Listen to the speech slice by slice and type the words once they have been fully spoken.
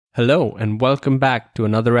Hello, and welcome back to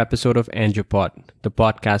another episode of AngioPod, the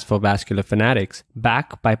podcast for vascular fanatics.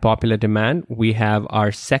 Back by popular demand, we have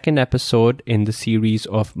our second episode in the series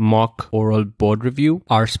of mock oral board review.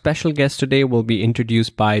 Our special guest today will be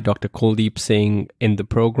introduced by Dr. Kuldeep Singh in the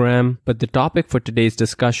program, but the topic for today's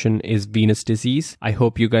discussion is venous disease. I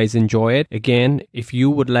hope you guys enjoy it. Again, if you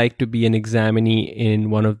would like to be an examinee in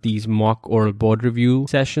one of these mock oral board review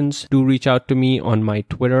sessions, do reach out to me on my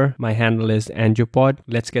Twitter. My handle is AngioPod.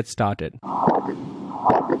 Let's get started. All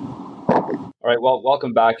right, well,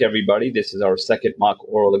 welcome back, everybody. This is our second mock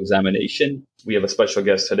oral examination. We have a special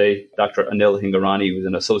guest today, Dr. Anil Hingorani, who's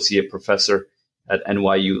an associate professor at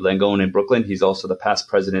NYU Langone in Brooklyn. He's also the past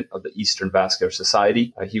president of the Eastern Vascular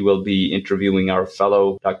Society. He will be interviewing our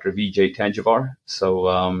fellow Dr. Vijay Tanjavaur.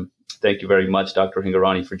 So thank you very much, Dr.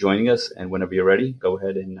 Hingorani, for joining us. And whenever you're ready, go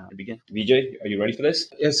ahead and begin. Vijay, are you ready for this?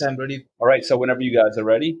 Yes, I'm ready. All right, so whenever you guys are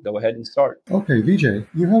ready, go ahead and start. Okay, Vijay,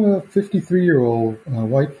 you have a 53-year-old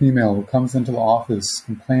white female who comes into the office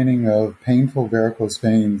complaining of painful varicose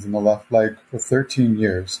veins in the left leg for 13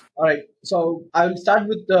 years. All right. So I'll start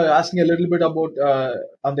with asking a little bit about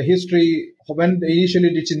on the history. When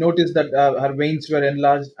initially did she notice that her veins were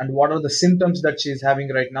enlarged, and what are the symptoms that she's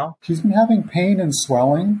having right now? She's been having pain and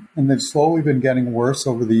swelling, and they've slowly been getting worse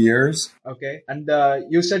over the years. Okay. And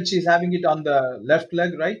you said she's having it on the left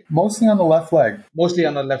leg, right? Mostly on the left leg. Mostly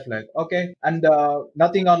on the left leg. Okay. And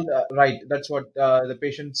nothing on the right. That's what the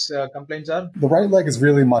patient's complaints are? The right leg is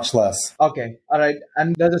really much less. Okay. All right.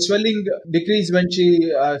 And does the swelling decrease when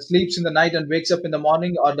she sleeps in the night and wakes up in the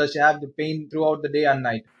morning, or does she have the pain throughout the day and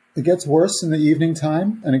night? It gets worse in the evening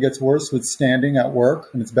time, and it gets worse with standing at work,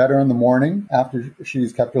 and it's better in the morning after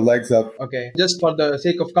she's kept her legs up. Okay. Just for the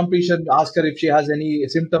sake of completion, ask her if she has any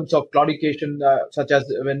symptoms of claudication, such as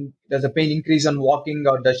when does the pain increase on walking,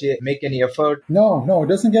 or does she make any effort? No, it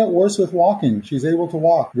doesn't get worse with walking. She's able to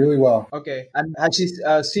walk really well. Okay. And has she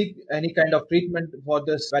seek any kind of treatment for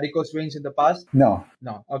this varicose veins in the past? No.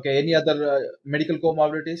 No. Okay. Any other medical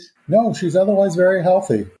comorbidities? No, she's otherwise very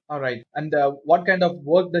healthy. All right. And what kind of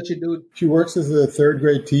work does she do? She works as a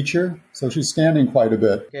third-grade teacher, so she's standing quite a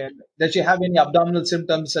bit. Okay. Does she have any abdominal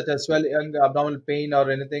symptoms such as swelling, abdominal pain, or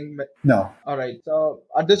anything? No. All right. So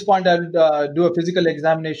at this point, I'll do a physical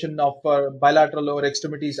examination of bilateral lower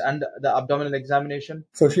extremities and the abdominal examination.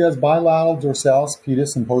 So she has bilateral dorsalis,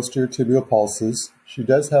 pedis, and posterior tibial pulses. She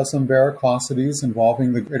does have some varicosities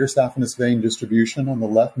involving the greater saphenous vein distribution on the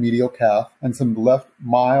left medial calf and some left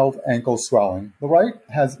mild ankle swelling. The right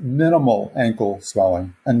has minimal ankle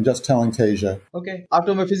swelling and just telangiectasia. Okay.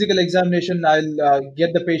 After my physical examination, I'll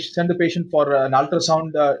send the patient for an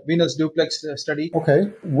ultrasound venous duplex study.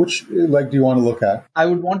 Okay. Which leg do you want to look at? I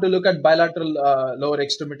would want to look at bilateral lower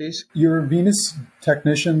extremities. Your venous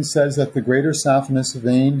technician says that the greater saphenous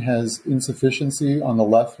vein has insufficiency on the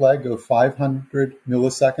left leg of 500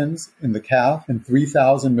 milliseconds in the calf and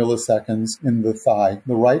 3,000 milliseconds in the thigh.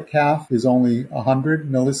 The right calf is only 100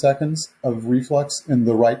 milliseconds of reflux in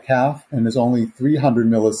the right calf and is only 300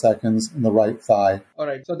 milliseconds in the right thigh. All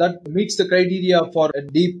right. So that meets the criteria for a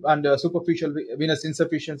deep and superficial venous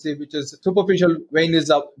insufficiency, which is superficial vein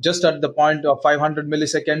is up just at the point of 500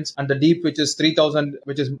 milliseconds, and the deep, which is 3,000,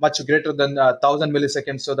 which is much greater than 1,000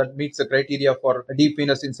 milliseconds. So that meets the criteria for a deep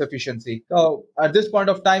venous insufficiency. So at this point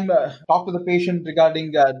of time, talk to the patient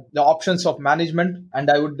regarding the options of management, and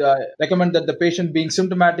I would recommend that the patient being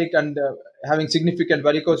symptomatic and having significant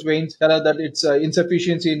varicose veins, tell her that it's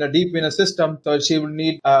insufficiency in the deep venous system, so she will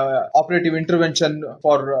need operative intervention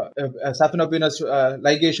for saphenovenous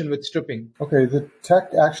ligation with stripping. Okay, the tech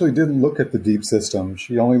actually didn't look at the deep system.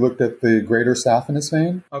 She only looked at the greater saphenous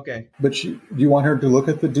vein. Okay. But do you want her to look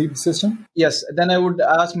at the deep system? Yes. Then I would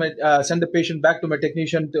send the patient back to my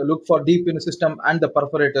technician to look for deep venous system and the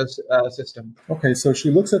perforators system. Okay, so she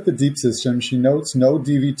looks at the deep system. She notes no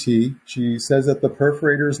DVT. She says that the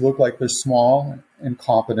perforators look like they're small and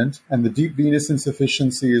competent, and the deep venous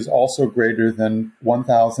insufficiency is also greater than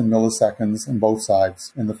 1,000 milliseconds in both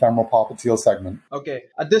sides in the femoral popliteal segment. Okay.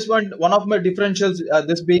 At this point, one of my differentials,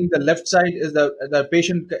 this being the left side, is the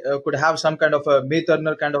patient could have some kind of a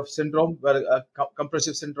May-Turner kind of syndrome,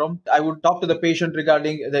 compressive syndrome. I would talk to the patient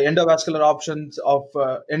regarding the endovascular options of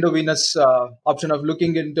endovenous option of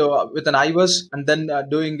looking into with an IVUS and then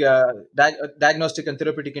doing diagnostic and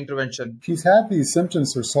therapeutic intervention. She's had these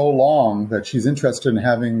symptoms for so long that she's interested in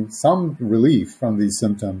having some relief from these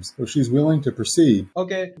symptoms, so she's willing to proceed.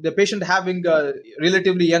 Okay. The patient having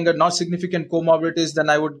relatively younger, not significant comorbidities, then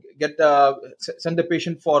I would send the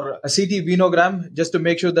patient for a CT venogram just to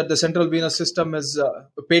make sure that the central venous system is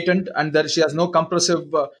patent and that she has no compressive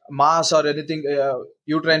mass or anything,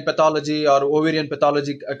 uterine pathology or ovarian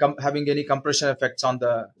pathology having any compression effects on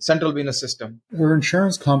the central venous system. Her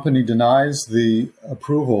insurance company denies the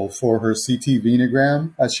approval for her CT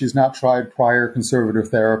venogram as she's not tried prior conservative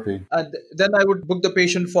therapy. Then I would book the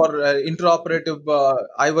patient for intraoperative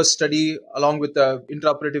IVUS study along with the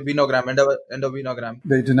intraoperative venogram, endovenogram.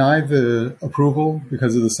 They deny the approval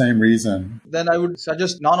because of the same reason. Then I would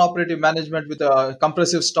suggest non-operative management with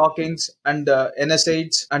compressive stockings and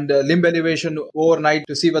NSAIDs and limb elevation overnight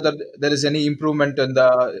to see whether there is any improvement in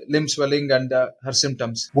the limb swelling and her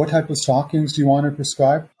symptoms. What type of stockings do you want to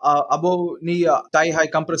prescribe? Above knee thigh-high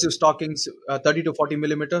compressive stockings, 30 to 40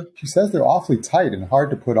 millimeter. She says they're awfully tight and hard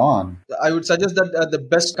to put on. I would suggest that the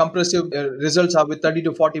best compressive results are with 30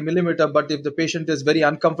 to 40 millimeter, but if the patient is very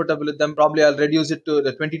uncomfortable with them, probably I'll reduce it to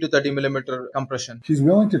the 20 to 30 millimeter compression. She's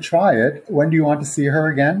willing to try it. When do you want to see her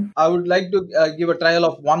again? I would like to give a trial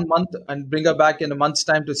of 1 month and bring her back in a month's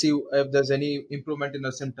time to see if there's any improvement in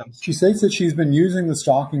her symptoms. She says that she's been using the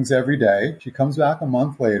stockings every day. She comes back a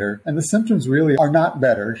month later, and the symptoms really are not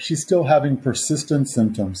better. She's still having persistent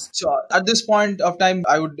symptoms. So at this point of time,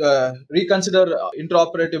 I would reconsider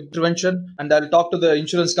intraoperative intervention, and I'll talk to the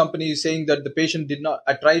insurance company saying that the patient did not.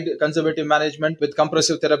 I tried conservative management with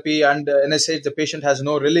compressive therapy and NSAIDs. The patient has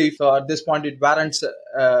no relief. So at this point, it warrants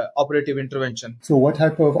operative intervention. So what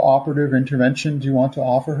type of operative intervention do you want to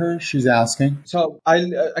offer her? She's asking. So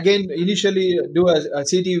I'll again initially do a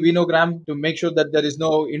CT venogram to make sure that there is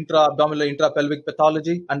no intra-abdominal, intra-pelvic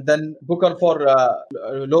pathology, and then book her for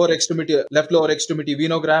left lower extremity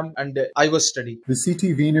venogram and IVUS study. The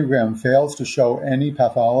CT venogram fails to show any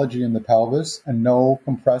pathology in the pelvis and no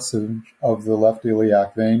compression of the left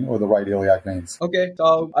iliac vein or the right iliac veins. Okay,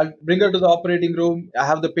 so I'll bring her to the operating room. I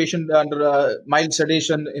have the patient under mild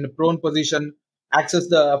sedation in a prone position, access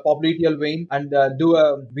the popliteal vein and do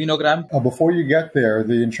a venogram. Before you get there,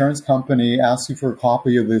 the insurance company asks you for a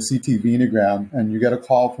copy of the CT venogram, and you get a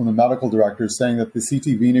call from the medical director saying that the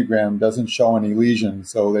CT venogram doesn't show any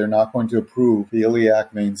lesions, so they're not going to approve the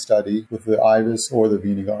iliac vein study with the IVUS or the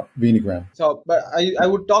venogram. So, but I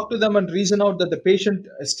would talk to them and reason out that the patient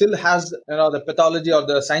still has the pathology or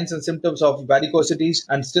the signs and symptoms of varicosities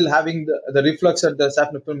and still having the reflux at the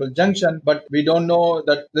saphenofemoral junction, but we don't know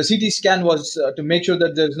that the CT scan was to make sure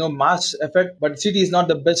that there is no mass effect, but CT is not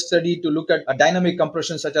the best study to look at a dynamic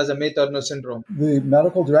compression such as a May-Turner syndrome. The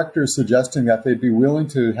medical director is suggesting that they'd be willing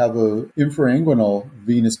to have a infrainguinal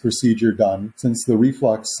venous procedure done since the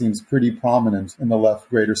reflux seems pretty prominent in the left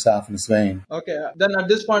greater saphenous vein. Okay, then at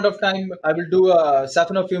this point of time, I will do a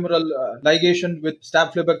saphenofemoral ligation with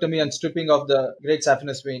stab phlebectomy and stripping of the great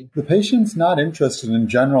saphenous vein. The patient's not interested in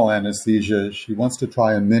general anesthesia. She wants to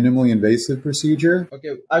try a minimally invasive procedure.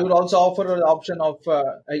 Okay, I would also offer her the option of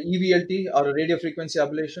a EVLT or a radiofrequency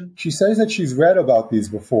ablation. She says that she's read about these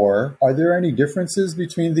before. Are there any differences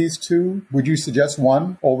between these two? Would you suggest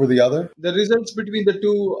one over the other? The results between the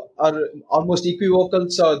two are almost equivocal,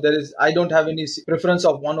 so I don't have any preference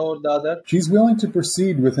of one over the other. She's willing to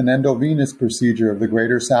proceed with an endovenous procedure of the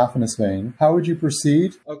greater saphenous vein. How would you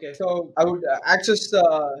proceed? Okay, so I would access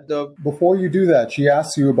the... Before you do that, she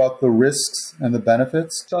asks you about the risks and the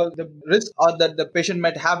benefits. So the risks are that the patient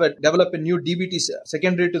might develop a new DVT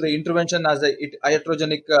secondary to the intervention as a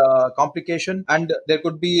iatrogenic complication, and there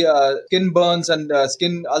could be skin burns and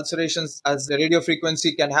skin ulcerations as the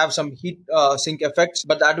radiofrequency can have some heat sink effects.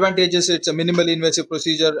 But the advantage is it's a minimally invasive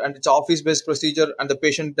procedure and it's an office-based procedure, and the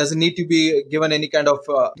patient doesn't need to be given any kind of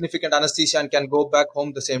significant anesthesia and can go back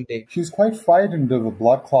home the same day. She's quite frightened of a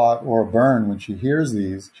blood clot or a burn when she hears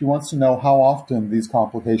these. She wants to know how often these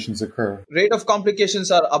complications occur. Rate of complications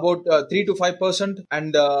are about 3 to 5%,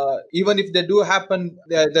 and even if they do happen,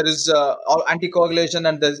 there is anticoagulation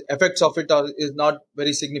and the effects of it is not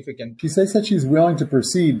very significant. She says that she's willing to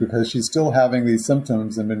proceed because she's still having these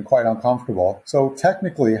symptoms and been quite uncomfortable. So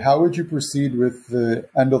technically, how would you proceed with the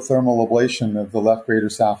endothermal ablation of the left greater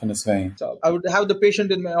saphenous vein? So I would have the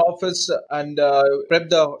patient in my office and prep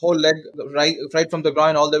the whole leg right from the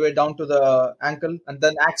groin all the way down to the ankle, and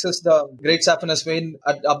then access the great saphenous vein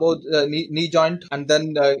at above the knee joint, and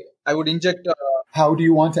then I would inject How do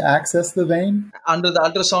you want to access the vein? Under the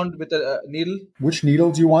ultrasound with a needle. Which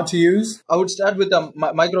needle do you want to use? I would start with a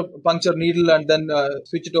micropuncture needle and then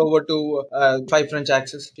switch it over to 5 French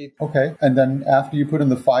axis teeth. Okay. And then after you put in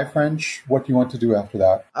the 5 French, what do you want to do after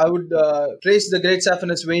that? I would trace the great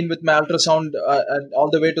saphenous vein with my ultrasound and all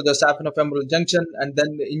the way to the saphenofemoral junction, and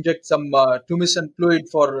then inject some tumescent fluid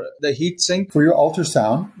for the heat sink. For your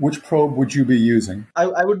ultrasound, which probe would you be using?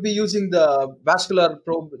 I would be using the vascular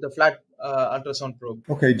probe, the flat ultrasound probe.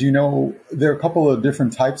 Okay, do you know, there are a couple of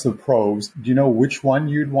different types of probes. Do you know which one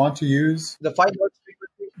you'd want to use? The 5 hertz frequency.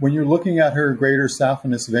 When you're looking at her greater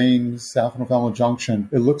saphenous vein, saphenofemoral junction,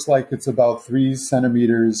 it looks like it's about 3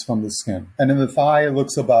 centimeters from the skin. And in the thigh, it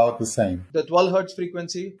looks about the same. The 12 hertz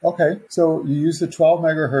frequency. Okay, so you use the 12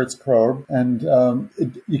 megahertz probe, and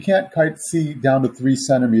you can't quite see down to 3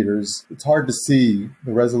 centimeters. It's hard to see.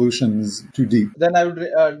 The resolution's too deep. Then I would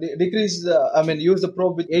use the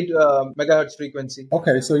probe with 8 megahertz frequency.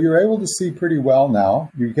 Okay, so you're able to see pretty well now.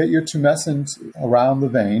 You get your tumescent around the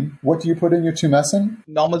vein. What do you put in your tumescent?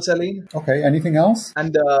 Normal saline. Okay, anything else?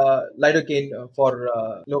 And lidocaine for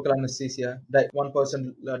local anesthesia,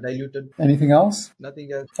 1% diluted. Anything else?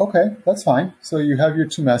 Nothing else. Okay, that's fine. So you have your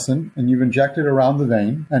tumescent and you've injected around the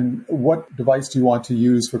vein. And what device do you want to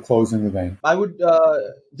use for closing the vein? I would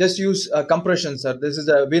just use compression, sir. This is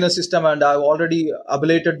a venous system and I've already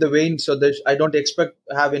ablated the vein, so that I don't expect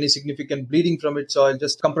to have any significant bleeding from it. So I'll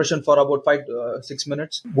just compression for about 5 to 6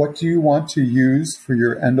 minutes. What do you want to use for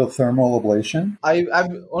your endothermal ablation?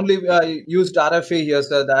 I've only used RFA here,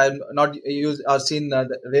 so that I've not used or seen the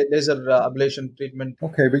laser ablation treatment.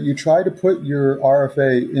 Okay, but you try to put your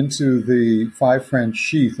RFA into the 5 French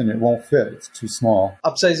sheath and it won't fit. It's too small.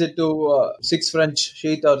 Upsize it to 6 French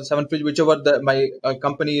sheath or 7 French, whichever my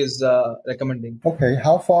company is recommending. Okay,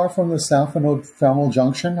 how far from the saphenofemoral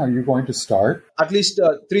junction are you going to start? At least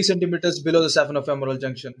 3 centimeters below the saphenofemoral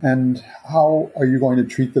junction. And how are you going to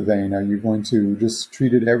treat the vein? Are you going to just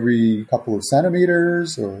treat it every couple of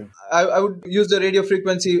centimeters, or? I would use the radio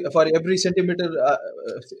frequency for every centimeter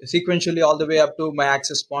sequentially all the way up to my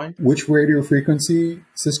access point. Which radio frequency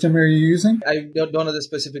system are you using? I don't know the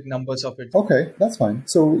specific numbers of it. Okay, that's fine.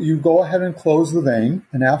 So you go ahead and close the vein,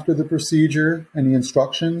 and after the procedure, any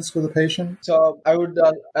instructions for the patient? So I would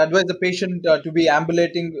advise the patient to be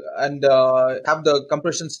ambulating and have the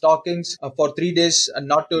compression stockings for 3 days and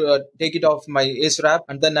not to take it off my ACE wrap.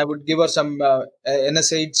 And then I would give her some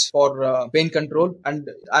NSAIDs for pain control. And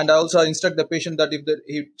I also instruct the patient that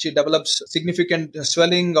if she develops significant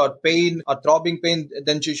swelling or pain or throbbing pain,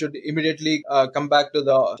 then she should immediately come back to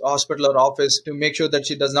the hospital or office to make sure that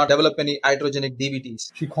she does not develop any iatrogenic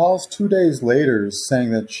DVTs. She calls 2 days later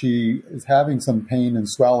saying that she is having some pain and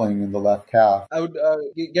swelling in the left calf. I would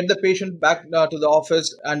get the patient back to the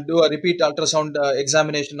office and do a repeat ultrasound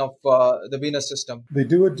examination of the venous system. They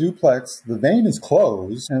do a duplex. The vein is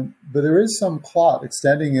closed, but there is some clot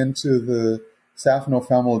extending into the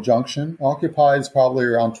saphenofemoral junction. Occupies probably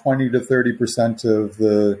around 20 to 30% of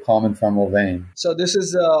the common femoral vein. So this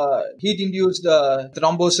is heat-induced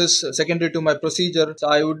thrombosis secondary to my procedure. So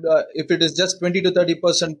I would, if it is just 20 to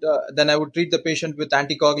 30%, then I would treat the patient with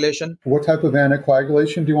anticoagulation. What type of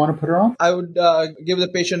anticoagulation do you want to put her on? I would give the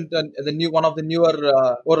patient one of the newer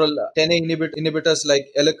oral 10A inhibitors like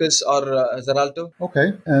Eliquis or Xarelto.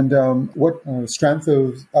 Okay. And what strength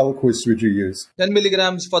of Eliquis would you use? 10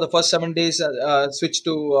 milligrams for the first 7 days. Switch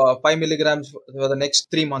to 5 milligrams for the next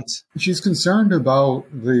 3 months. She's concerned about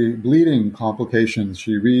the bleeding complications.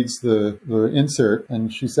 She reads the insert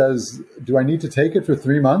and she says, do I need to take it for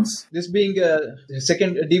 3 months? This being a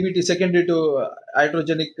DVT secondary to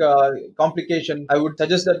iatrogenic complication, I would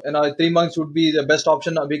suggest that 3 months would be the best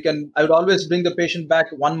option. I would always bring the patient back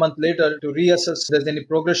 1 month later to reassess if there's any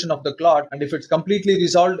progression of the clot, and if it's completely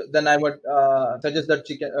resolved, then I would suggest that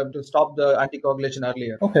she can to stop the anticoagulation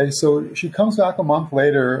earlier. Okay, so she comes back a month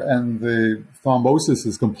later and the thrombosis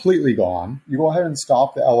is completely gone. You go ahead and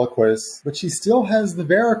stop the Eliquis, but she still has the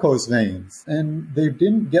varicose veins and they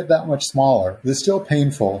didn't get that much smaller. They're still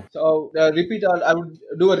painful. So I would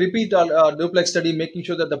do a repeat duplex study, making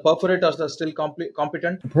sure that the perforators are still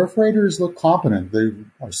competent. The perforators look competent. They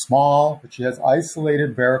are small, but she has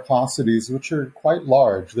isolated varicosities, which are quite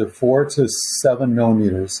large. They're 4 to 7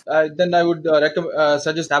 millimeters. Then I would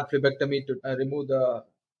suggest aphlebiectomy to remove the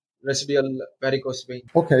residual varicose vein.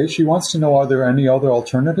 Okay, she wants to know, are there any other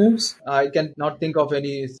alternatives? I cannot think of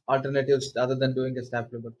any alternatives other than doing a staph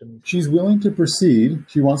phlebotomy. She's willing to proceed.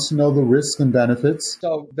 She wants to know the risks and benefits.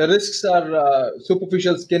 So the risks are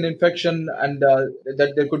superficial skin infection and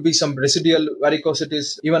that there could be some residual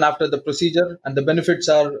varicosities even after the procedure. And the benefits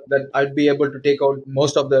are that I'd be able to take out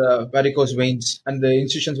most of the varicose veins and the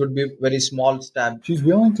incisions would be very small stab. She's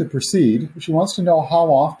willing to proceed. She wants to know how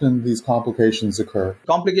often these complications occur.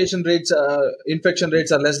 Complication rates, infection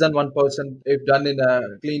rates are less than 1% if done in a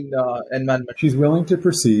clean environment. She's willing to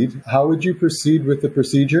proceed. How would you proceed with the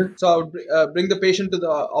procedure? So I would bring the patient to the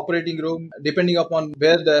operating room. Depending upon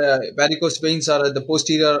where the varicose veins are at the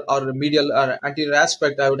posterior or medial or anterior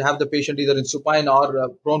aspect, I would have the patient either in supine or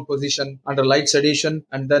prone position under light sedation.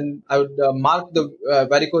 And then I would mark the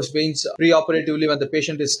varicose veins pre-operatively when the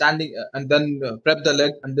patient is standing and then prep the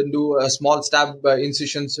leg and then do a small stab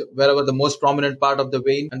incisions wherever the most prominent part of the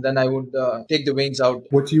vein. And then I would take the veins out.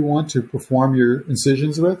 What do you want to perform your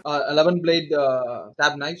incisions with? 11 blade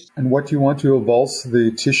stab knives. And what do you want to avulse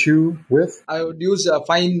the tissue with? I would use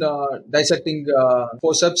fine dissecting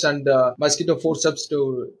forceps and mosquito forceps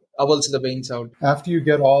to avulse the veins out. After you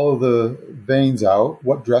get all of the veins out,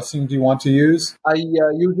 what dressing do you want to use? I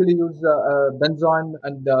usually use benzoin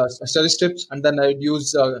and Steri-Strips, and then I would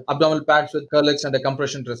use abdominal pads with Curlex and a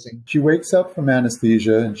compression dressing. She wakes up from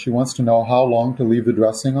anesthesia and she wants to know how long to leave the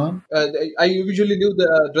dressing on. I usually leave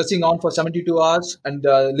the dressing on for 72 hours and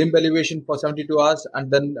limb elevation for 72 hours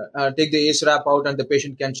and then take the ACE wrap out and the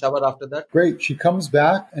patient can shower after that. Great. She comes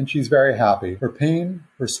back and she's very happy. Her pain,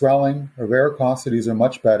 her swelling, her varicosities are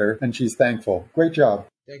much better and she's thankful. Great job.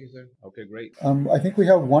 Thank you, sir. Okay, great. I think we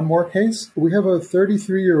have one more case. We have a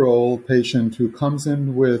 33-year-old patient who comes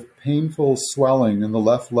in with painful swelling in the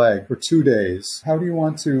left leg for 2 days. How do you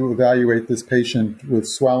want to evaluate this patient with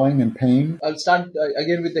swelling and pain? I'll start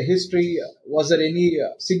again with the history. Was there any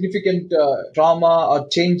significant trauma or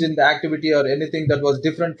change in the activity or anything that was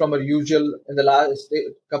different from her usual in the last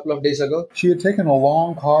couple of days ago? She had taken a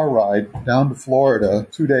long car ride down to Florida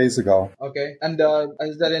 2 days ago. Okay. And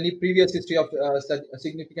is there any previous history of such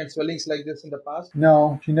significant swellings like this in the past?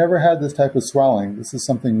 No, she never had this type of swelling. This is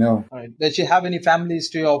something new. All right. Does she have any family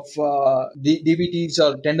history of DVTs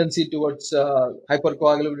or tendency towards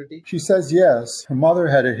hypercoagulability? She says yes. Her mother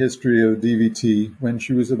had a history of DVT when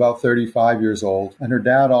she was about 35 years old, and her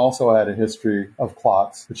dad also had a history of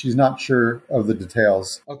clots, but she's not sure of the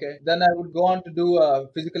details. Okay. Then I would go on to do a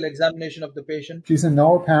physical examination of the patient. She's in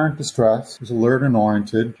no apparent distress. She's alert and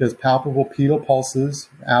oriented. She has palpable pedal pulses.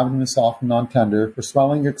 Abdomen is soft and non-tender. Her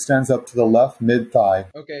swelling extends up to the left mid-thigh.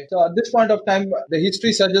 Okay. So at this point of time, the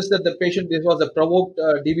history suggests that the patient, this was a provoked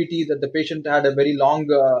DVT, that the patient had a very long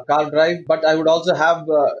car drive. But I would also have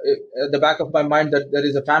at the back of my mind that there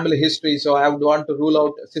is a family history. So I would want to rule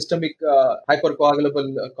out systemic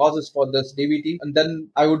hypercoagulable causes for this DVT. And then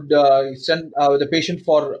I would send the patient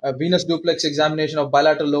for a venous duplex examination of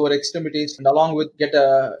bilateral lower extremities and along with get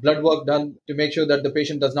a blood work done to make sure that the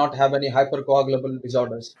patient does not have any hypercoagulable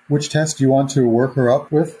disorders. Which test do you want to work her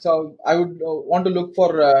up with? So I would want to look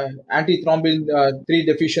for antithrombin 3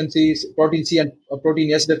 deficiencies, protein C and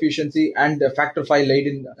protein S deficiency, and factor V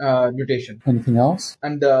Leiden mutation. Anything else?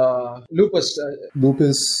 And lupus.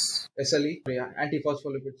 Lupus. SLE,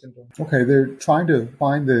 antiphospholipid syndrome. Okay, they're trying to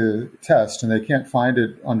find the test and they can't find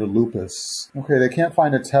it under lupus. Okay, they can't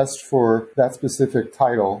find a test for that specific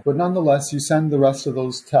title, but nonetheless, you send the rest of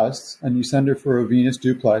those tests and you send her for a venous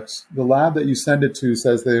duplex. The lab that you send it to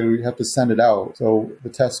says they have to send it out, so the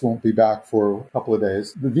test won't be back for a couple of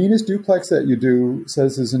days. The venous duplex that you do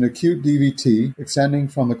says is an acute DVT extending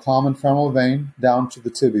from the common femoral vein down to the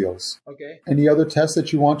tibials. Okay. Any other tests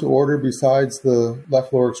that you want to order besides the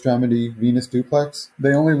left lower extremity venous duplex?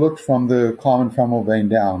 They only looked from the common femoral vein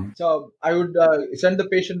down. So I would send the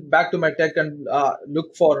patient back to my tech and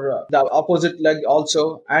look for the opposite leg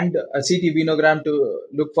also and a CT venogram to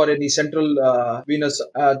look for any central venous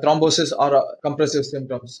thrombosis or compressive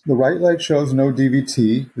symptoms. The right leg shows no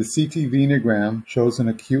DVT. The CT venogram shows an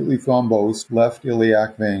acutely thrombosed left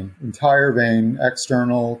iliac vein. Entire vein,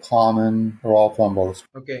 external, common, are all thrombosed.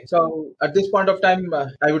 Okay. So at this point of time,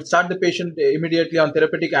 I would start the patient immediately on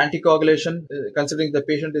therapeutic anticoagulation, considering the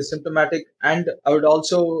patient is symptomatic. And I would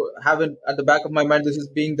also have it at the back of my mind, this is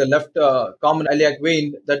being the left common iliac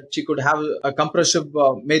vein, that she could have a compressive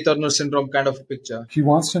May-Turner syndrome kind of picture. She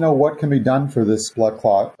wants to know what can be done for this blood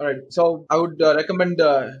clot. All right. So I would recommend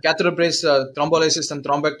catheter brace thrombolysis and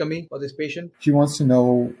thrombectomy for this patient. She wants to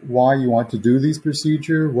know why you want to do these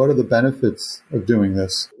procedures. What are the benefits of doing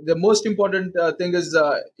this? The most important thing is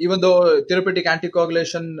even though therapeutic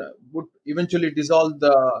anticoagulation would eventually dissolve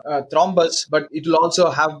the thrombus, but it will also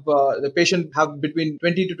have the patient have between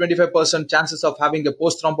 20 to 25% chances of having a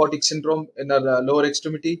post-thrombotic syndrome in her lower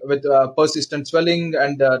extremity with persistent swelling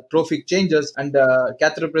and trophic changes, and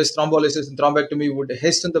catheter-based thrombolysis and thrombectomy would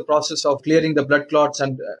hasten the process of clearing the blood clots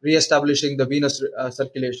and re-establishing the venous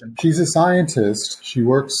circulation. She's a scientist. She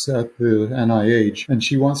works at the NIH, and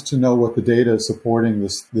she wants to know what the data is supporting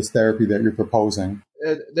this therapy that you're proposing.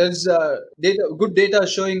 There's good data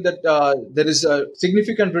showing that there is a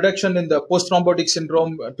significant reduction in the post-thrombotic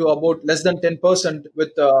syndrome to about less than 10%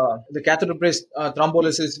 with the catheter-based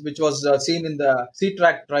thrombolysis, which was seen in the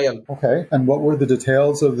C-TRACT trial. Okay. And what were the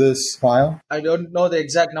details of this trial? I don't know the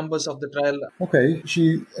exact numbers of the trial. Okay.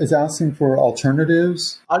 She is asking for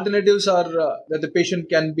alternatives. Alternatives are that the patient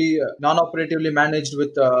can be non-operatively managed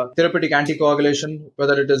with therapeutic anticoagulation,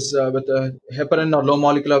 whether it is with heparin or low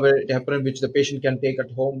molecular weight heparin, which the patient can take at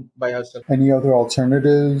home by herself. Any other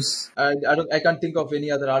alternatives? I can't think of any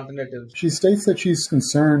other alternatives. She states that she's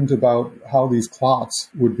concerned about how these clots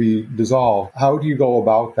would be dissolved. How do you go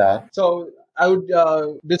about that? So I would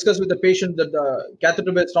discuss with the patient that the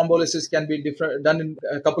catheter-based thrombolysis can be done in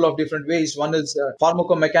a couple of different ways. One is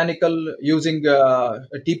pharmacomechanical, using a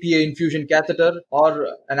TPA infusion catheter, or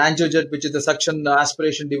an angiojet, which is the suction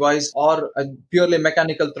aspiration device, or a purely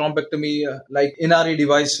mechanical thrombectomy like Inari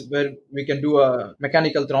device, where we can do a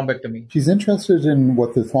mechanical thrombectomy. She's interested in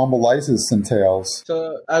what the thrombolysis entails.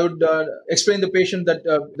 So I would explain the patient that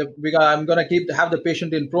I'm going to have the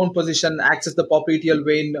patient in prone position, access the popliteal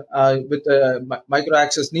vein with a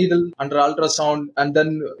microaccess needle under ultrasound, and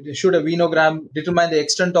then shoot a venogram, determine the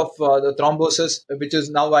extent of the thrombosis, which is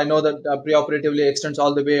now I know that preoperatively extends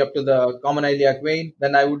all the way up to the common iliac vein.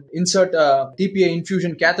 Then I would insert a TPA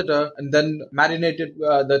infusion catheter and then marinate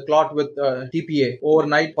the clot with TPA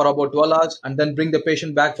overnight for about 12 hours, and then bring the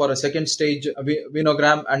patient back for a second stage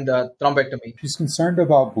venogram and thrombectomy. She's concerned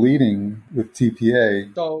about bleeding with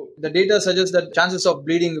TPA. So the data suggests that chances of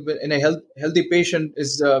bleeding in a healthy patient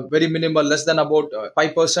is very minimal, less than about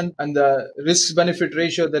 5%, and the risk-benefit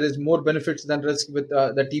ratio, there is more benefits than risk with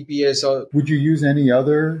the TPA. So, would you use any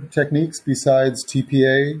other techniques besides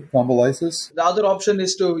TPA thrombolysis? The other option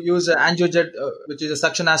is to use an angiojet, which is a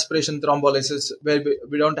suction aspiration thrombolysis, where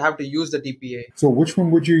we don't have to use the TPA. So, which one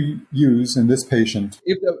would you use in this patient?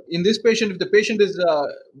 If the patient is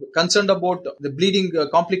concerned about the bleeding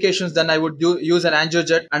complications, then I would use an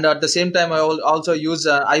angiojet, and at the same time, I will also use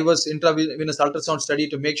an IVUS intravenous ultrasound study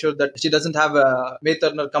to make sure that she doesn't have a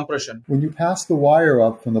May-Turner compression. When you pass the wire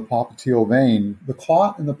up from the popliteal vein, the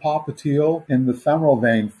clot in the popliteal and the femoral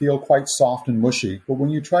vein feel quite soft and mushy. But when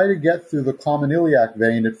you try to get through the common iliac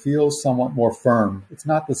vein, it feels somewhat more firm. It's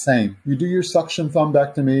not the same. You do your suction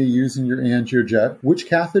thrombectomy using your angiojet. Which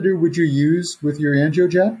catheter would you use with your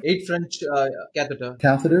angiojet? 8 French catheter.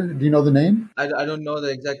 Catheter? Do you know the name? I don't know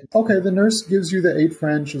the exact. Okay, the nurse gives you the 8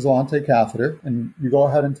 French Isolante catheter, and you go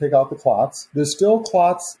ahead and take out the clots. There's still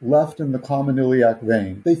clots left in the common iliac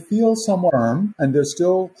vein. They feel somewhat firm, and there's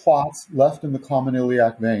still clots left in the common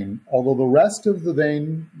iliac vein, although the rest of the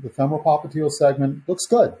vein, the femoral popliteal segment, looks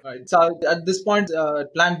good. Right. So at this point,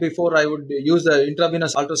 planned before, I would use the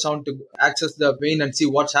intravenous ultrasound to access the vein and see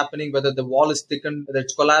what's happening, whether the wall is thickened, whether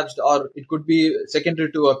it's collapsed, or it could be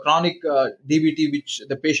secondary to a chronic DVT, which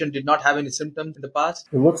the patient did not have any symptoms in the past.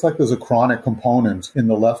 It looks like there's a chronic component in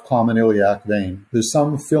the left common iliac vein. There's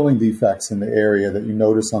some filling defects in the area that you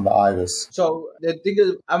notice on the IVUS. So the thing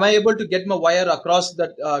is, am I able to get my wire across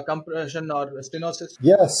that compression or stenosis?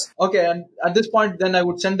 Yes. Okay, and at this point, then I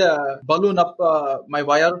would send a balloon up my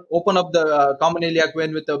wire, open up the common iliac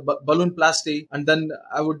vein with a balloon plasty, and then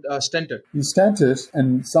I would stent it. You stent it,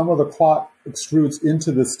 and some of the clot extrudes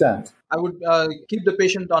into the stent. I would keep the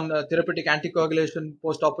patient on therapeutic anticoagulation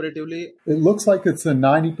post-operatively. It looks like it's a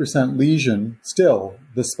 90% lesion still,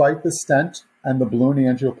 despite the stent and the balloon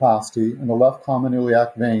angioplasty and the left common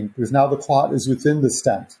iliac vein, because now the clot is within the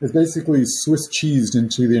stent. It's basically Swiss cheesed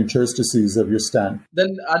into the interstices of your stent.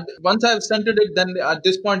 Then once I've stented it, then at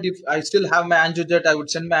this point, if I still have my angiojet, I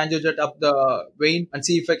would send my angiojet up the vein and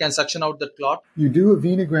see if I can suction out the clot. You do a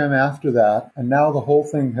venogram after that, and now the whole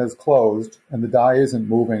thing has closed and the dye isn't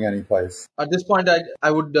moving anyplace. At this point,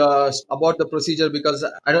 I would abort the procedure because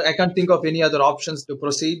I can't think of any other options to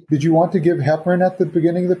proceed. Did you want to give heparin at the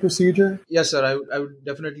beginning of the procedure? Yes, sir. I would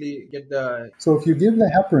definitely get the... So if you give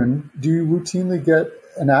the heparin, do you routinely get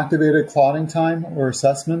an activated clotting time or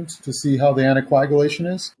assessment to see how the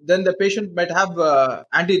anticoagulation is? Then the patient might have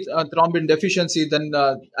antithrombin deficiency. Then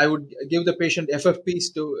I would give the patient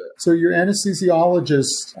FFPs to. So your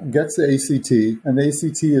anesthesiologist gets the ACT, and the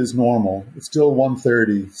ACT is normal. It's still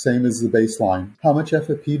 130, same as the baseline. How much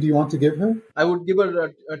FFP do you want to give her? I would give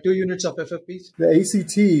her 2 units of FFPs. The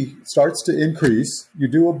ACT starts to increase. You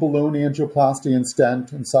do a balloon angioplasty and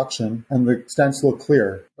stent and suction, and the stents look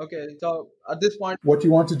clear. Okay, so at this point, what do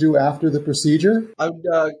you want to do after the procedure? I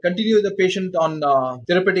would continue the patient on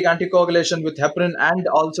therapeutic anticoagulation with heparin and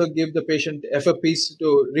also give the patient FFPs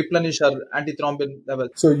to replenish her antithrombin levels.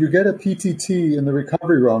 So you get a PTT in the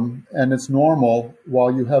recovery room and it's normal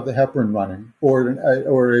while you have the heparin running,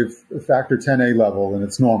 or a factor 10A level and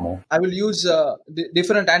it's normal. I will use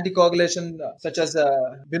different anticoagulation such as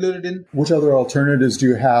bilirubin. Which other alternatives do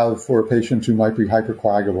you have for a patient who might be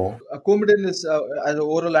hypercoagulable? Coumadin is as an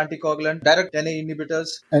oral anticoagulant. Direct 10A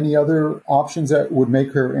inhibitors. Any other options that would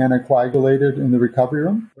make her anticoagulated in the recovery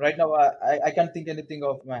room? Right now, I can't think anything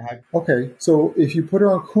off my head. Okay, so if you put her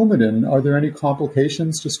on Coumadin, are there any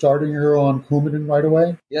complications to starting her on Coumadin right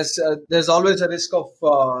away? Yes, there's always a risk of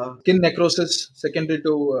skin necrosis secondary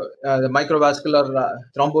to the microvascular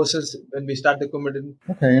thrombosis when we start the Coumadin.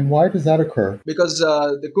 Okay, and why does that occur? Because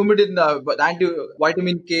the Coumadin,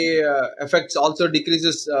 vitamin K effects also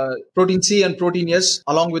decreases protein C and protein S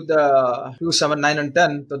along with the 2, 7, 9, and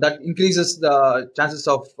 10. So that increases the chances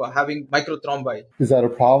of having microthrombi. Is that a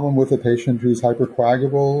problem with a patient who's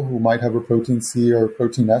hypercoagulable, who might have a protein C or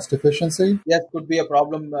protein S deficiency? Yes, could be a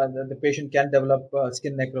problem. The patient can develop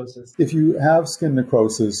skin necrosis. If you have skin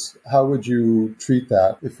necrosis, how would you treat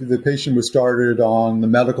that? If the patient was started on the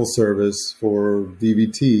medical service for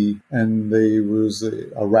DVT and there was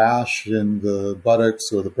a rash in the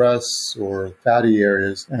buttocks or the breasts or fatty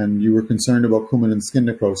areas, and you were concerned about Coumadin skin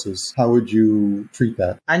necrosis, how would you treat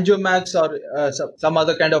that? Angiomax or some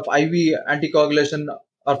other kind of IV anticoagulation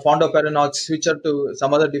or fondaparinux, switch her to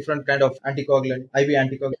some other different kind of anticoagulant, IV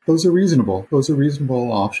anticoagulant. Those are reasonable. Those are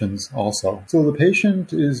reasonable options also. So the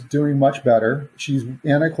patient is doing much better. She's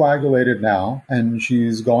anticoagulated now and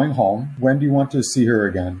she's going home. When do you want to see her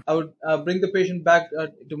again? I would bring the patient back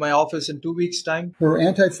to my office in 2 weeks' time. Her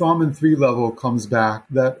antithrombin 3 level comes back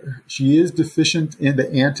that she is deficient in the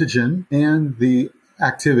antigen and the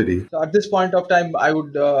activity. So at this point of time, I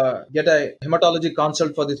would get a hematology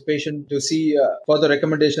consult for this patient to see further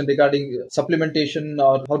recommendation regarding supplementation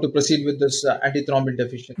or how to proceed with this antithrombin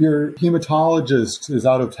deficiency. Your hematologist is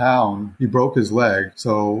out of town. He broke his leg,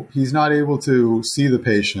 so he's not able to see the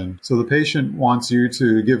patient. So the patient wants you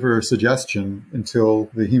to give her a suggestion until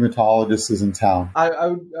the hematologist is in town. I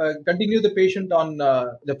would continue the patient on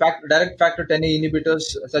the direct factor 10A inhibitors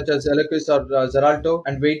such as Eliquis or Xarelto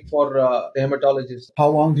and wait for the hematologist. How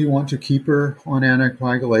long do you want to keep her on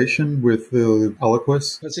anticoagulation with the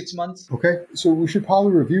Eliquis? For 6 months. Okay, so we should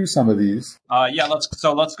probably review some of these.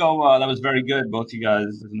 Let's go. That was very good. Both you guys,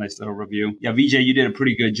 it was a nice little review. Yeah, Vijay, you did a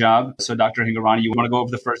pretty good job. So Dr. Hingorani, you want to go over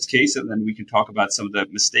the first case and then we can talk about some of the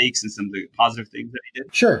mistakes and some of the positive things that he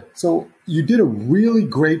did? Sure. So you did a really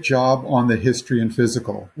great job on the history and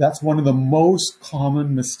physical. That's one of the most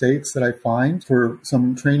common mistakes that I find for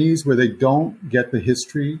some trainees where they don't get the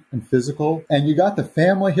history and physical. And you got the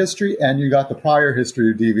family history and you got the prior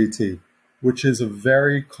history of DVT, which is a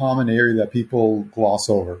very common area that people gloss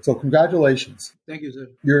over. So congratulations. Thank you, sir.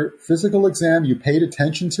 Your physical exam, you paid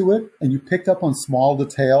attention to it, and you picked up on small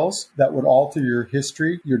details that would alter your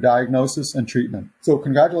history, your diagnosis, and treatment. So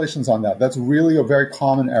congratulations on that. That's really a very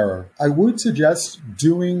common error. I would suggest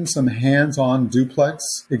doing some hands-on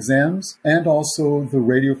duplex exams and also the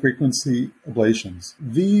radiofrequency ablations.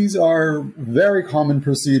 These are very common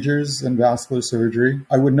procedures in vascular surgery.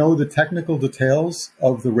 I would know the technical details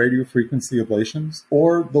of the radiofrequency ablations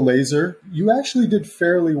or the laser. You actually did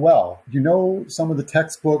fairly well. You know some of the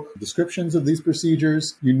textbook descriptions of these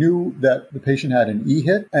procedures. You knew that the patient had an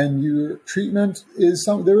EHIT, and your treatment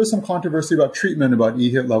there is some controversy about treatment about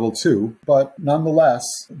EHIT level 2, but nonetheless,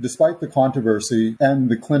 despite the controversy and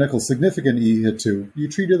the clinical significant EHIT 2, you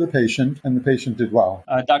treated the patient and the patient did well.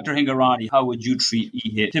 Dr. Hingorani, how would you treat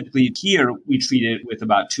EHIT? Typically here, we treat it with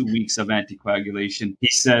about 2 weeks of anticoagulation.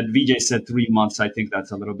 Vijay said 3 months. I think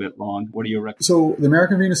that's a little bit long. What do you recommend? So the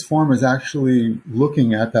American Venous Forum is actually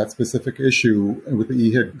looking at that specific issue with the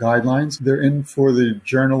EHIT guidelines. They're in for the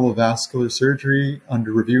Journal of Vascular Surgery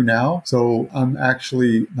under review now. So I'm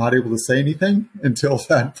actually not able to say anything until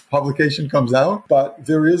that publication comes out. But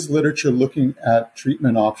there is literature looking at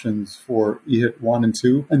treatment options for EHIT 1 and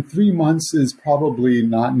 2. And 3 months is probably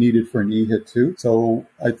not needed for an EHIT 2. So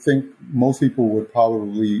I think most people would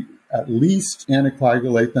probably at least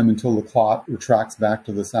anticoagulate them until the clot retracts back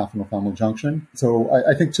to the saphenofemoral junction. So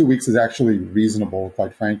I think 2 weeks is actually reasonable,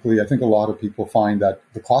 quite frankly. I think a lot of people find that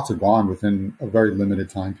the clots are gone within a very limited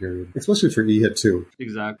time period, especially for EHIT2.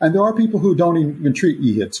 Exactly. And there are people who don't even treat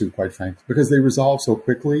EHIT2, quite frankly, because they resolve so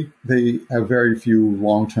quickly. They have very few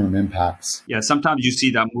long-term impacts. Yeah, sometimes you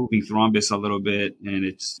see that moving thrombus a little bit, and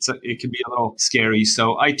it can be a little scary.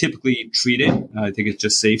 So I typically treat it. I think it's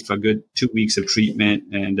just safe for a good 2 weeks of treatment.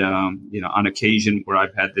 And, on occasion where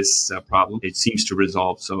I've had this problem, it seems to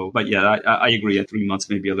resolve. So, but yeah, I agree. At 3 months,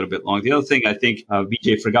 maybe a little bit long. The other thing I think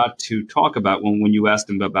Vijay forgot to talk about when you asked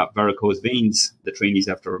him about varicose veins, the trainees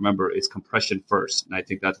have to remember is compression first. And I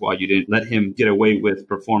think that's why you didn't let him get away with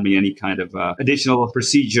performing any kind of additional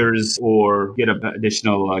procedures or get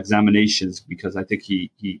additional examinations, because I think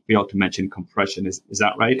he failed to mention compression. Is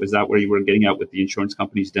that right? Is that where you were getting at with the insurance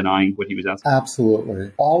companies denying what he was asking?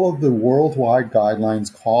 Absolutely. All of the worldwide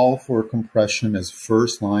guidelines call for compression as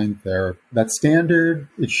first-line therapy. That's standard.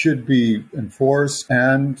 It should be enforced.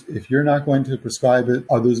 And if you're not going to prescribe it,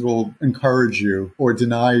 others will encourage you or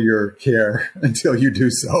deny your care until you do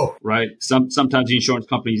so. Right. Sometimes the insurance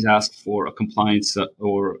companies ask for a compliance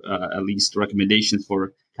or at least recommendations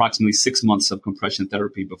for approximately 6 months of compression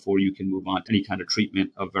therapy before you can move on to any kind of treatment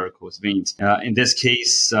of varicose veins. In this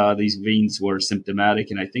case, these veins were symptomatic,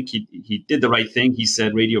 and I think he did the right thing. He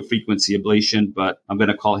said radiofrequency ablation, but I'm going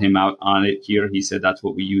to call him out on it here. He said that's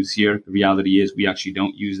what we use here. The reality is we actually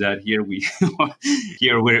don't use that here. We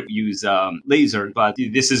use laser, but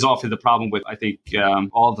this is often the problem with, I think,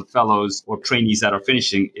 all the fellows or trainees that are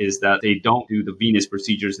finishing is that they don't do the venous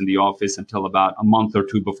procedures in the office until about a month or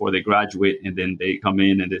two before they graduate, and then they come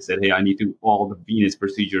in and they said, hey, I need to do all the venous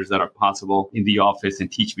procedures that are possible in the office and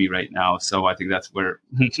teach me right now. So I think that's where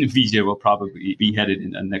Vijay will probably be headed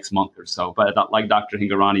in the next month or so. But like Dr.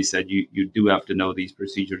 Hingorani said, you do have to know these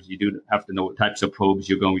procedures. You do have to know what types of probes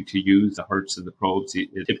you're going to use, the hertz of the probes.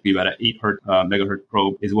 Typically about an 8 megahertz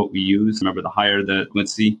probe is what we use. Remember, the higher the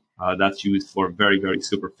frequency, that's used for very, very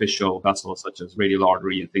superficial vessels such as radial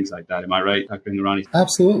artery and things like that. Am I right, Dr. Hingorani?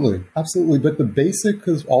 Absolutely. Absolutely. But the basic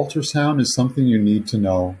of ultrasound is something you need to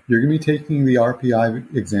know. You're going to be taking the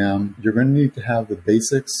RPI exam. You're going to need to have the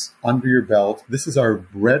basics under your belt. This is our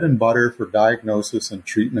bread and butter for diagnosis and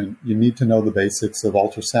treatment. You need to know the basics of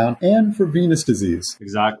ultrasound and for venous disease.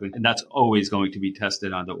 Exactly. And that's always going to be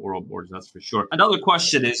tested on the oral boards, that's for sure. Another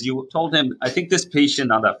question is, you told him, I think this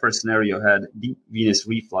patient on that first scenario had deep venous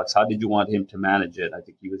reflux. How did you want him to manage it? I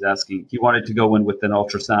think he was asking, he wanted to go in with an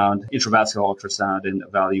ultrasound, intravascular ultrasound, and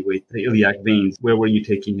evaluate the iliac veins. Where were you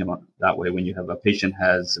taking him on that way when you have a patient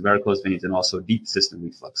has varicose veins and also deep system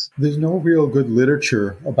reflux? There's no real good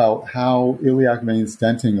literature about how iliac vein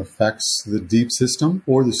stenting affects the deep system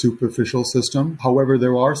or the superficial system. However,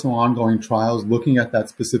 there are some ongoing trials looking at that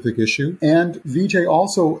specific issue. And Vijay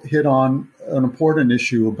also hit on an important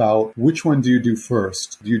issue about which one do you do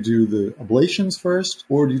first? Do you do the ablations first,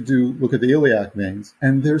 or do you look at the iliac veins?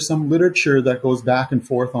 And there's some literature that goes back and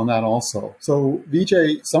forth on that also. So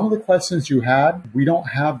Vijay, some of the questions you had, we don't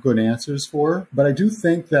have good answers for, but I do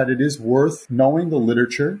think that it is worth knowing the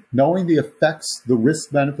literature, knowing the effects, the risk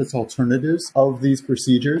benefits alternatives of these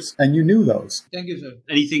procedures, and you knew those. Thank you, sir.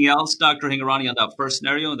 Anything else, Dr. Hingorani, on that first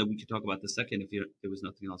scenario? And then we could talk about the second if there was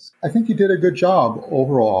nothing else. I think you did a good job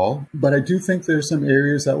overall, but I do think there's some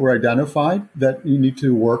areas that were identified that you need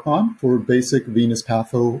to work on for basic venous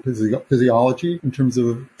pathophysiology in terms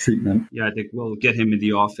of treatment. Yeah, I think we'll get him in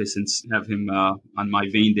the office and have him on my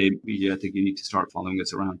vein day. I think you need to start following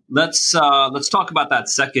us around. Let's talk about that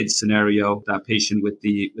second scenario, that patient with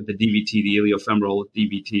the DVT, the iliofemoral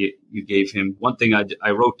DVT you gave him. One thing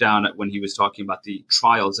I wrote down when he was talking about the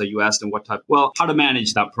trials that you asked him how to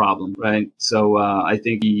manage that problem, right? So I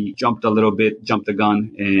think he jumped the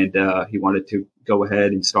gun, and he wanted to go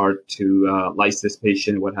ahead and start to lyse this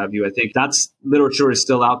patient and what have you. I think that's literature is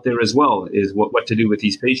still out there as well, is what to do with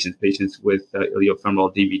these patients with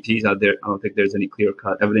iliofemoral DVTs out there. I don't think there's any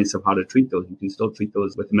clear-cut evidence of how to treat those. You can still treat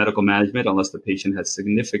those with medical management unless the patient has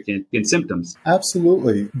significant symptoms.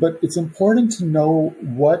 Absolutely. But it's important to know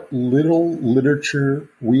what little literature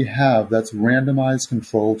we have that's randomized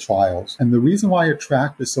controlled trials. And the reason why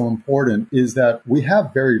ATTRACT is so important is that we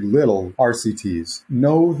have very little RCTs.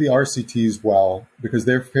 Know the RCTs well, because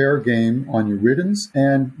they're fair game on your writtens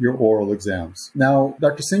and your oral exams. Now,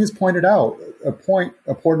 Dr. Singh has pointed out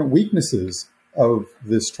important weaknesses of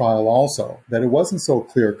this trial also, that it wasn't so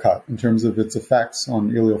clear-cut in terms of its effects on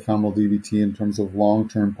iliofemoral DVT in terms of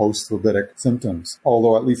long-term post-thrombotic symptoms,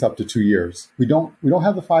 although at least up to 2 years. We don't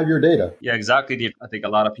have the 5-year data. Yeah, exactly. I think a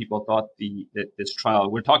lot of people thought that this trial,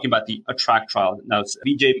 we're talking about the ATTRACT trial. Now,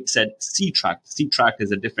 Vijay said C-TRACT. C-TRACT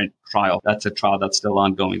is a different trial. That's a trial that's still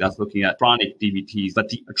ongoing. That's looking at chronic DVTs. But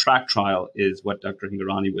the ATTRACT trial is what Dr.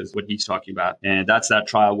 Hingorani what he's talking about. And that's that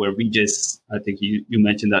trial where I think you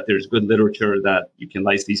mentioned that there's good literature that you can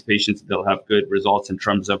lyse these patients. They'll have good results in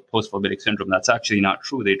terms of post-phlebitic syndrome. That's actually not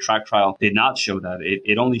true. The ATTRACT trial did not show that.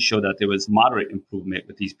 It only showed that there was moderate improvement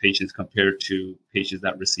with these patients compared to patients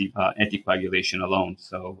that receive anticoagulation alone.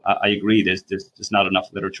 So I agree. There's just not enough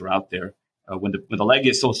literature out there. When the leg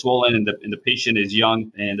is so swollen and the patient is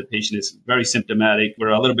young and the patient is very symptomatic, we're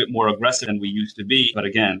a little bit more aggressive than we used to be. But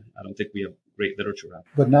again, I don't think we have great literature out.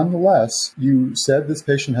 But nonetheless, you said this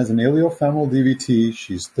patient has an iliofemoral DVT.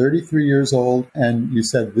 She's 33 years old, and you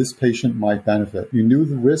said this patient might benefit. You knew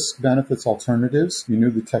the risk-benefits alternatives. You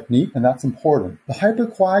knew the technique, and that's important. The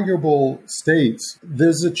hypercoagulable states,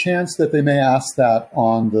 there's a chance that they may ask that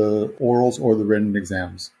on the orals or the written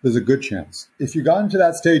exams. There's a good chance. If you got into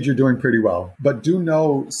that stage, you're doing pretty well. But do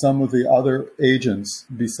know some of the other agents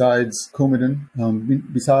besides Coumadin,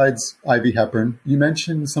 besides IV heparin. You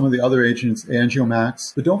mentioned some of the other agents,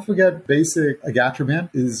 Angiomax, but don't forget basic agatroban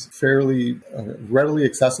is fairly readily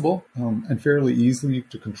accessible and fairly easily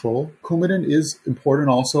to control. Coumadin is important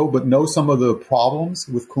also, but know some of the problems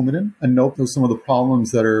with Coumadin and know some of the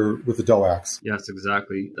problems that are with the DOACs. Yes,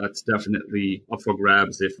 exactly. That's definitely up for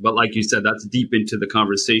grabs. But like you said, that's deep into the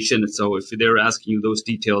conversation. So if they're asking you those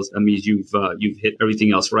details, that means you've hit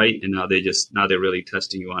everything else right, and now they're really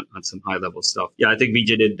testing you on some high level stuff. Yeah, I think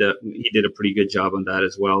Vijay did a pretty good job on that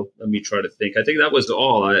as well. Let me try to think. I think that was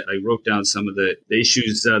all. I wrote down some of the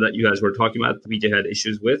issues that you guys were talking about. Vijay had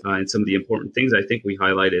issues with, and some of the important things. I think we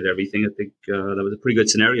highlighted everything. I think that was a pretty good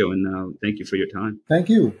scenario, and thank you for your time. Thank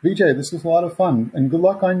you, Vijay. This was a lot of fun, and good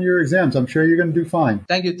luck on your exams. I'm sure you're going to do fine.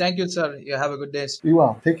 Thank you, sir. You have a good day. Be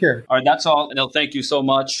well. Take care. All right, that's all. Anil, thank you so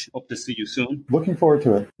much. Hope to see you soon. Looking forward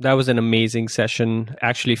to it. That was an amazing session.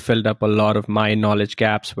 Actually filled up a lot of my knowledge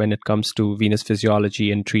gaps when it comes to venous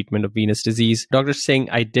physiology and treatment of venous disease. Dr. Singh,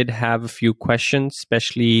 I did have a few questions,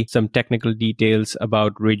 especially some technical details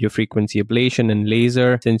about radiofrequency ablation and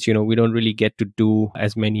laser, since, we don't really get to do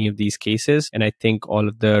as many of these cases. And I think all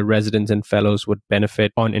of the residents and fellows would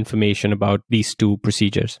benefit on information about these two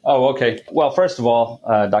procedures. Oh, okay. Well, first of all,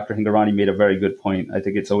 Dr. Hingorani made a very good point. I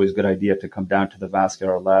think it's always a good idea to come down to the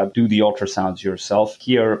vascular lab, do the ultrasounds yourself.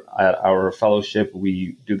 Here at our fellowship,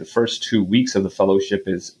 we do the first 2 weeks of the fellowship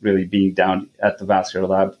is really being down at the vascular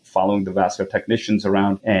lab, following the vascular technicians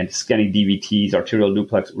around and scanning DVTs, arterial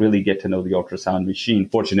duplex, really get to know the ultrasound machine.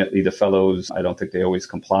 Fortunately, the fellows, I don't think they always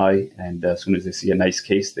comply. And as soon as they see a nice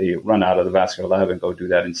case, they run out of the vascular lab and go do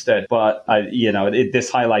that instead. But, this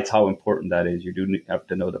highlights how important that is. You do have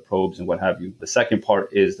to know the probes and what have you. The second part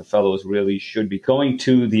is the fellows really should be going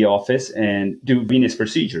to the office and do venous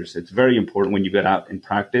procedures. It's very important when you get out in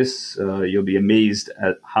practice. You'll be amazed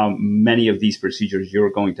at how many of these procedures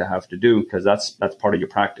you're going to have to do, because that's part of your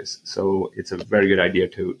practice. So it's a very good idea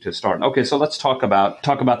to start. Okay, so let's talk about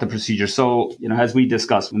the procedure. So, as we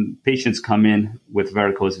discussed, when patients come in with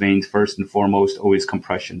varicose veins, first and foremost, always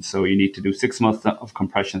compression. So you need to do 6 months of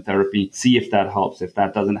compression therapy, see if that helps. If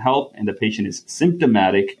that doesn't help and the patient is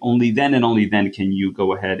symptomatic, only then and only then can you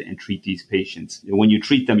go ahead and treat these patients. When you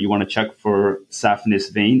treat them, you want to check for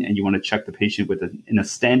saphenous vein, and you want to check the patient in a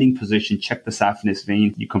standing position, check the saphenous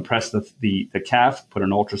vein. You compress the calf, put an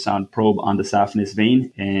ultrasound probe on the saphenous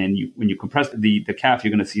vein, and when you compress the calf,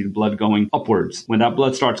 you're going to see the blood going upwards. When that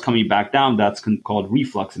blood starts coming back down, that's called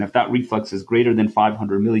reflux. And if that reflux is greater than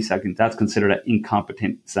 500 milliseconds, that's considered an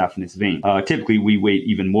incompetent saphenous vein. Typically, we wait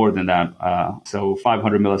even more than that. So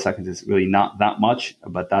 500 milliseconds is really not that much,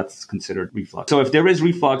 but that's considered reflux. So if there is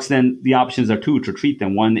reflux, then the options are two to treat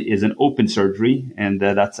them. One is an open surgery, and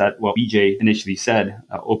that's at what Vijay initially said.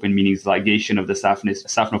 Open meaning ligation of the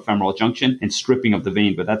saphenofemoral junction and stripping of the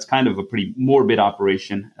vein, but that's kind of a pretty morbid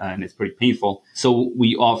operation, and it's pretty painful. So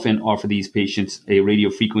we often offer these patients a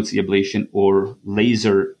radiofrequency ablation or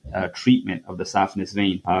laser treatment of the saphenous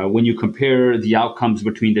vein. When you compare the outcomes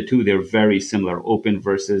between the two, they're very similar, open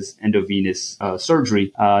versus endovenous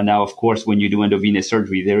surgery. Now, of course, when you do endovenous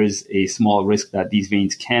surgery, there is a small risk that these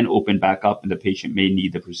veins can open back up and the patient may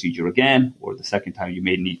need the procedure again, or the second time you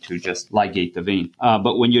may need to just ligate the vein.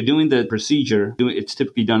 But when you're doing the procedure, it's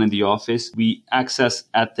typically done in the office. We access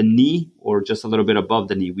at the knee or just a little bit above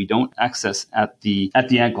the knee. We don't access at the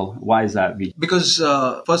ankle. well. Why is that, V? Because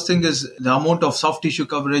first thing is the amount of soft tissue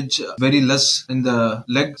coverage very less in the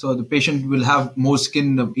leg. So the patient will have more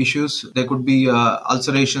skin issues. There could be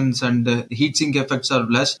ulcerations and heat sink effects are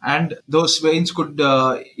less. And those veins could,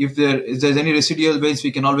 if there's any residual veins,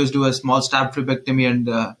 we can always do a small stab trabectomy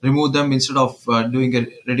and remove them instead of doing a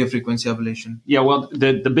radiofrequency ablation. Yeah, well,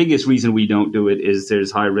 the biggest reason we don't do it is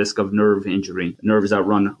there's high risk of nerve injury. Nerves that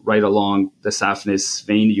run right along the saphenous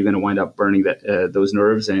vein, you're going to wind up burning those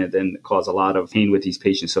nerves and then cause a lot of pain with these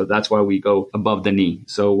patients. So that's why we go above the knee.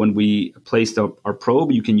 So when we place our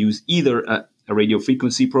probe, you can use either a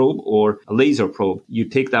radiofrequency probe or a laser probe. You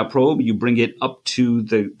take that probe, you bring it up to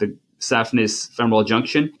the saphenous femoral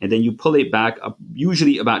junction, and then you pull it back up,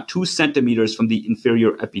 usually about 2 centimeters from the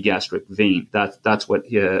inferior epigastric vein. That's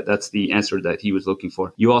the answer that he was looking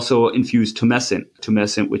for. You also infuse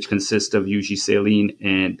tumescent, which consists of usually saline,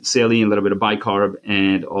 a little bit of bicarb,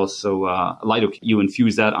 and also lidocaine. You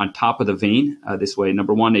infuse that on top of the vein. This way,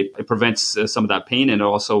 number one, it prevents some of that pain, and it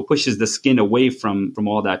also pushes the skin away from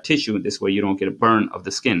all that tissue. And this way, you don't get a burn of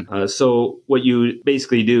the skin. So what you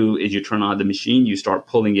basically do is you turn on the machine, you start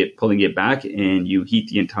pulling it back, and you heat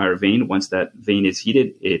the entire vein. Once that vein is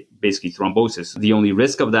heated, it basically thrombosis. The only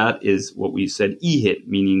risk of that is what we said EHIT,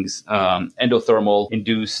 meaning endothermal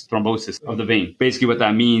induced thrombosis of the vein. Basically what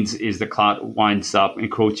that means is the clot winds up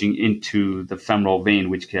encroaching into the femoral vein,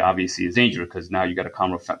 which obviously is dangerous because now you got a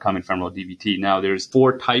common femoral DVT. Now there's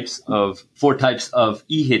four types of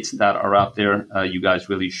EHITs that are out there. You guys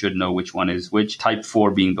really should know which one is which. Type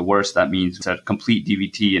 4 being the worst. That means it's a complete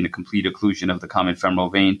DVT and a complete occlusion of the common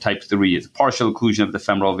femoral vein. Type 3 is partial occlusion of the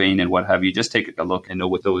femoral vein and what have you. Just take a look and know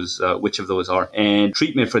what which of those are. And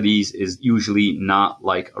treatment for these is usually not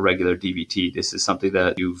like a regular DVT. This is something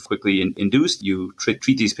that you've quickly induced. You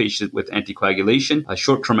treat these patients with anticoagulation, a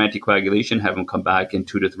short-term anticoagulation, have them come back in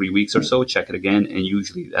 2 to 3 weeks or so, check it again, and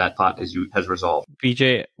usually that clot has resolved.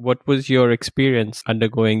 Vijay, what was your experience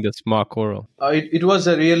undergoing this mock oral? It was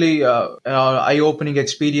a really eye-opening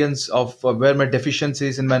experience of where my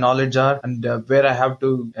deficiencies in my knowledge are and where I have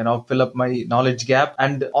to fill up my knowledge gap,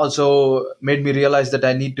 and also made me realize that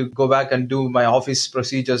I need to go back and do my office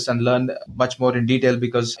procedures and learn much more in detail,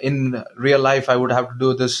 because in real life I would have to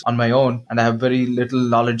do this on my own and I have very little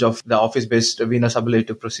knowledge of the office-based venous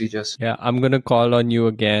ablative procedures. Yeah, I'm going to call on you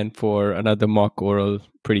again for another mock oral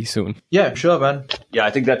pretty soon. Yeah, sure, man. Yeah,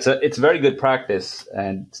 I think it's very good practice,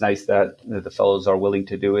 and it's nice that the fellows are willing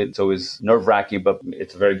to do it. It's always nerve-wracking, but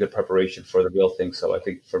it's a very good preparation for the real thing. So I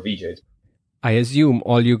think for Vijay, I assume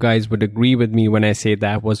all you guys would agree with me when I say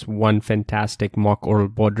that was one fantastic mock oral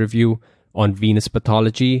board review on venous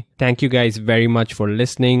pathology. Thank you guys very much for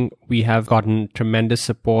listening. We have gotten tremendous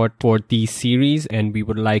support for these series and we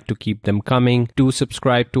would like to keep them coming. Do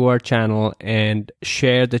subscribe to our channel and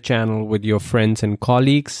share the channel with your friends and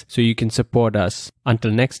colleagues so you can support us.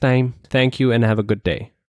 Until next time, thank you and have a good day.